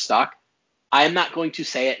never stuck. I am not going to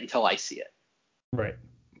say it until I see it. Right.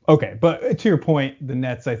 Okay, but to your point, the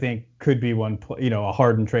Nets, I think, could be a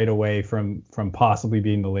Harden trade away from possibly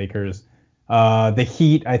being the Lakers. The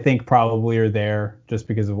Heat, I think, probably are there just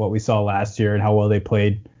because of what we saw last year and how well they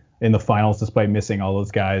played in the finals despite missing all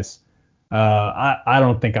those guys. I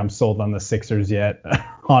don't think I'm sold on the Sixers yet,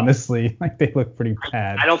 honestly. Like, they look pretty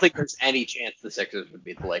bad. I don't think there's any chance the Sixers would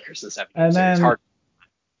beat the Lakers in the 7th and series. Hard.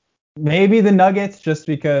 Maybe the Nuggets, just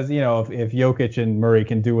because, if Jokic and Murray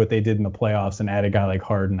can do what they did in the playoffs and add a guy like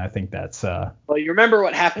Harden, I think that's... Well, you remember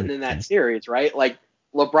what happened in that series, right? Like,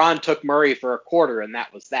 LeBron took Murray for a quarter, and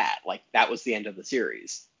that was that. Like, that was the end of the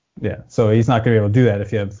series. Yeah, so he's not going to be able to do that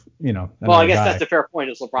if you have, Well, I guess that's a fair point.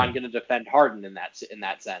 Is LeBron going to defend Harden in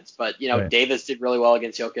that sense? But, right. Davis did really well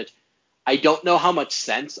against Jokic. I don't know how much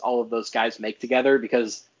sense all of those guys make together,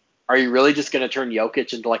 because are you really just going to turn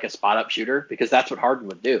Jokic into like a spot-up shooter? Because that's what Harden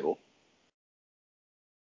would do.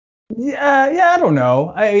 Yeah, I don't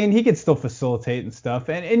know. I mean, he could still facilitate and stuff.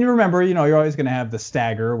 And you remember, you're always going to have the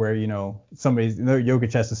stagger where,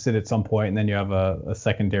 Jokic has to sit at some point, and then you have a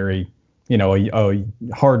secondary, a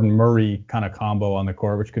Harden Murray kind of combo on the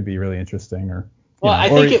court, which could be really interesting. Well, I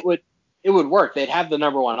think it would work. They'd have the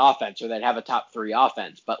number one offense, or they'd have a top three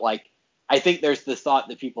offense. But like, I think there's this thought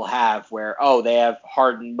that people have where, oh, they have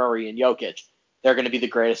Harden, Murray, and Jokic. They're going to be the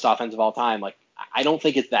greatest offense of all time. Like, I don't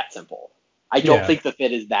think it's that simple. I don't think the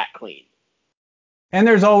fit is that clean. And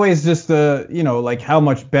there's always just like how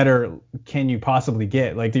much better can you possibly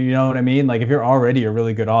get? Like, do you know what I mean? Like, if you're already a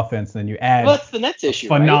really good offense, then you add Well, that's the Nets issue,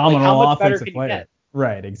 phenomenal right? Like, how much better offensive can player. you get?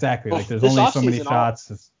 Right, exactly. Well, Like, there's this only so many offseason,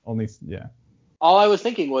 shots. It's only, yeah. all I was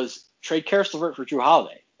thinking was trade Karis LeVert for Drew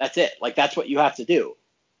Holiday. That's it. Like, that's what you have to do.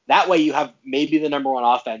 That way you have maybe the number one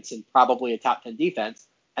offense and probably a top 10 defense,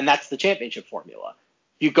 and that's the championship formula.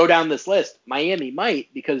 If you go down this list, Miami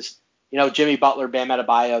might because, Jimmy Butler, Bam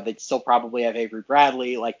Adebayo, they'd still probably have Avery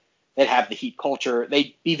Bradley. Like, they'd have the Heat culture.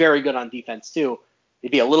 They'd be very good on defense, too.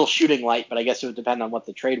 They'd be a little shooting light, but I guess it would depend on what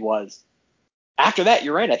the trade was. After that,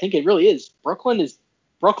 you're right. I think it really is. Brooklyn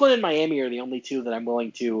and Miami are the only two that I'm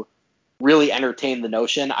willing to really entertain the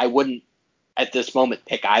notion. I wouldn't, at this moment,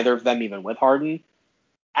 pick either of them, even with Harden.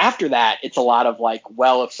 After that, it's a lot of like,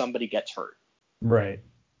 well, if somebody gets hurt. Right.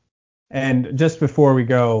 And just before we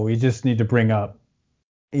go, we just need to bring up,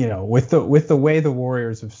 with the way the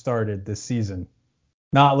Warriors have started this season,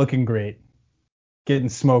 not looking great, getting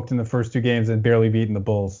smoked in the first two games and barely beating the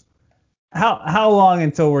Bulls. How long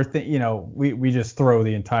until we just throw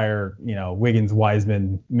the entire, Wiggins,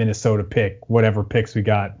 Wiseman, Minnesota pick, whatever picks we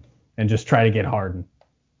got, and just try to get Harden?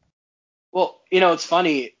 Well, it's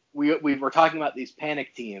funny. We were talking about these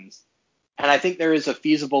panic teams, and I think there is a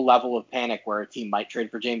feasible level of panic where a team might trade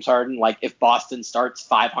for James Harden. Like if Boston starts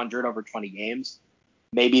 500 over 20 games,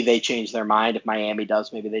 maybe they change their mind. If Miami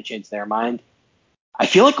does, maybe they change their mind. I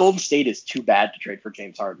feel like Golden State is too bad to trade for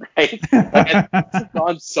James Harden, right? Like it's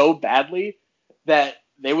gone so badly that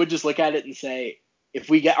they would just look at it and say,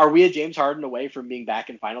 are we a James Harden away from being back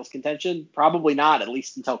in finals contention? Probably not, at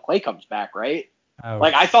least until Klay comes back, right?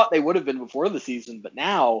 Like I thought they would have been before the season, but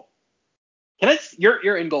now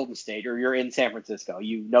you're in Golden State or you're in San Francisco.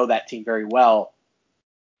 You know that team very well.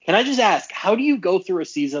 Can I just ask, how do you go through a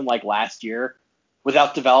season like last year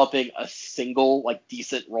without developing a single like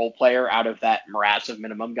decent role player out of that morass of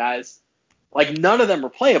minimum guys? Like none of them are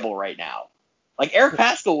playable right now. Like Eric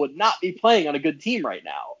Pascal would not be playing on a good team right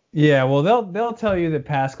now. Yeah, well they'll tell you that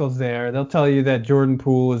Pascal's there. They'll tell you that Jordan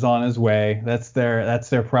Poole is on his way. That's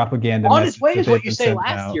their propaganda On message his way that is they've what you been say sending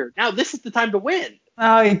last out. year. Now this is the time to win.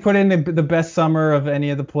 He put in the best summer of any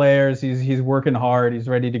of the players. He's working hard. He's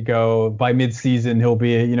ready to go. By midseason, he'll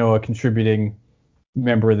be a contributing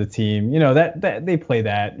member of the team. That they play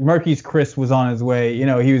that. Marquise Chris was on his way.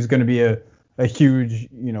 He was going to be a huge,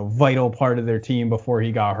 vital part of their team before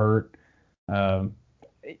he got hurt. Why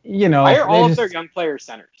are all of their young players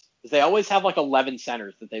centers? Because they always have like 11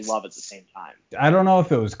 centers that they love at the same time. I don't know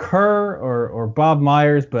if it was Kerr or Bob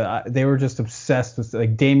Myers, but they were just obsessed with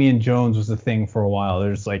like Damian Jones was the thing for a while.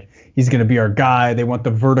 They're just like, he's going to be our guy. They want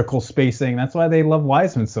the vertical spacing. That's why they love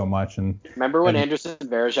Wiseman so much. And remember when Anderson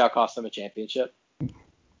Varejao cost them a championship?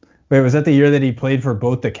 Wait, was that the year that he played for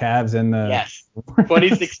both the Cavs and the? Yes,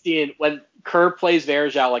 2016 when Kerr plays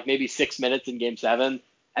Varejao like maybe 6 minutes in Game 7,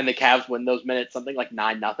 and the Cavs win those minutes, something like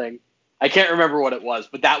 9-0. I can't remember what it was,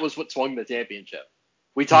 but that was what swung the championship.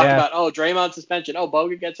 We talked about, Draymond suspension. Oh,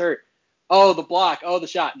 Bogut gets hurt. Oh, the block. Oh, the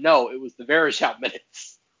shot. No, it was the Varejao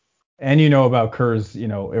minutes. And about Kerr's,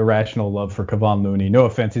 irrational love for Kevon Looney. No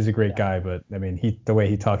offense, he's a great guy, but I mean, the way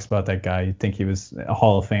he talks about that guy, you'd think he was a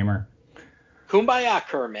Hall of Famer. Kumbaya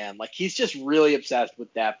Kerr, man. Like, he's just really obsessed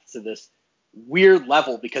with depth to this weird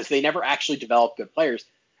level because they never actually develop good players.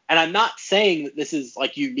 And I'm not saying that this is,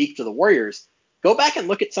 like, unique to the Warriors. Go back and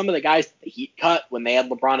look at some of the guys that the Heat cut when they had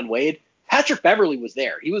LeBron and Wade. Patrick Beverley was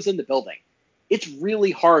there. He was in the building. It's really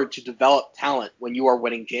hard to develop talent when you are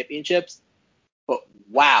winning championships. But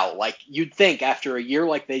wow, like you'd think after a year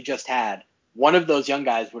like they just had, one of those young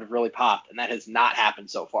guys would have really popped, and that has not happened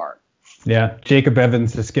so far. Yeah, Jacob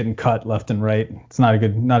Evans just getting cut left and right. It's not a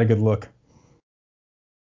good look.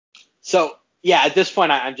 So yeah, at this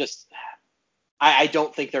point, I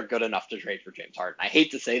don't think they're good enough to trade for James Harden. I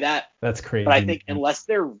hate to say that. That's crazy. But I think unless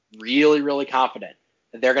they're really, really confident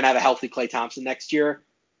that they're going to have a healthy Klay Thompson next year,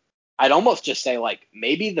 I'd almost just say like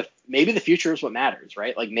maybe the future is what matters,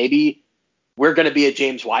 right? Like maybe we're going to be a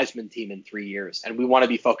James Wiseman team in 3 years, and we want to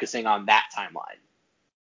be focusing on that timeline.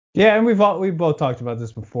 Yeah, and we've both talked about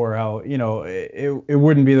this before. How it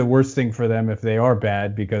wouldn't be the worst thing for them if they are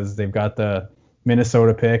bad because they've got the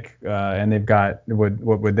Minnesota pick, and they've got what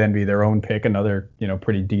would then be their own pick, another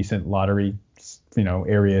pretty decent lottery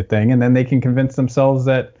area thing, and then they can convince themselves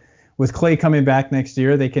that with Clay coming back next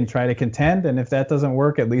year, they can try to contend, and if that doesn't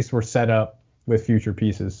work, at least we're set up with future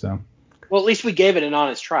pieces. So. Well, at least we gave it an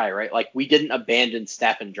honest try, right? Like, we didn't abandon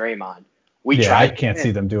Steph and Draymond. We tried. I can't to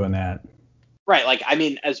see them doing that. Right. Like, I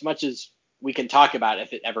mean, as much as we can talk about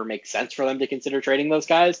if it ever makes sense for them to consider trading those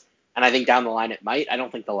guys, and I think down the line it might, I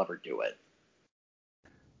don't think they'll ever do it.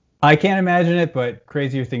 I can't imagine it, but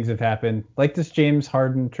crazier things have happened. Like this James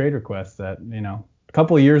Harden trade request that, a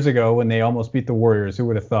couple of years ago when they almost beat the Warriors, who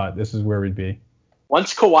would have thought this is where we'd be?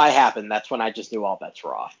 Once Kawhi happened, that's when I just knew all bets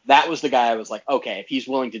were off. That was the guy I was like, okay, if he's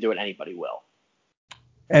willing to do it, anybody will.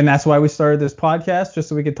 And that's why we started this podcast, just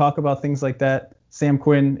so we could talk about things like that. Sam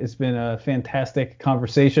Quinn, it's been a fantastic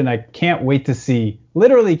conversation. I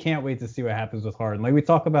literally can't wait to see what happens with Harden. Like, we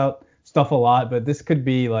talk about stuff a lot, but this could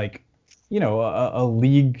be like, a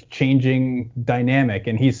league-changing dynamic,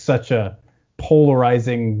 and he's such a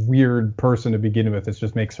polarizing, weird person to begin with. It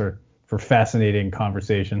just makes for fascinating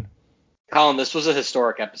conversation. Colin, this was a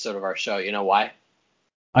historic episode of our show. You know why?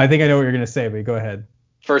 I think I know what you're going to say, but go ahead.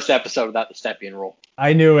 First episode without the Stepien rule.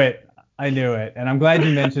 I knew it. And I'm glad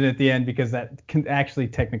you mentioned it at the end because that can actually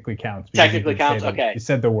technically counts. Technically counts? Okay. You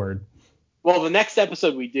said the word. Well, the next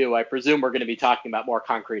episode we do, I presume we're going to be talking about more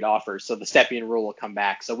concrete offers, so the Stepien rule will come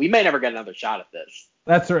back. So we may never get another shot at this.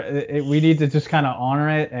 That's right. We need to just kind of honor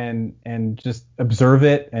it and just observe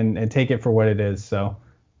it and take it for what it is. So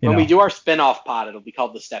when we do our spin-off pod, it'll be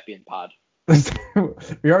called the Stepien pod.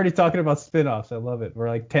 We're already talking about spin-offs. I love it. We're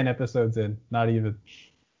like 10 episodes in, not even.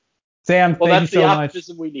 Sam, thank you so much. Well, that's the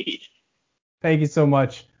optimism we need. Thank you so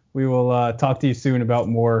much. We will talk to you soon about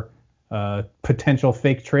more potential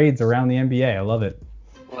fake trades around the NBA. I love it.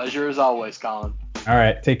 Pleasure as always, Colin. All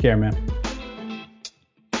right. Take care, man.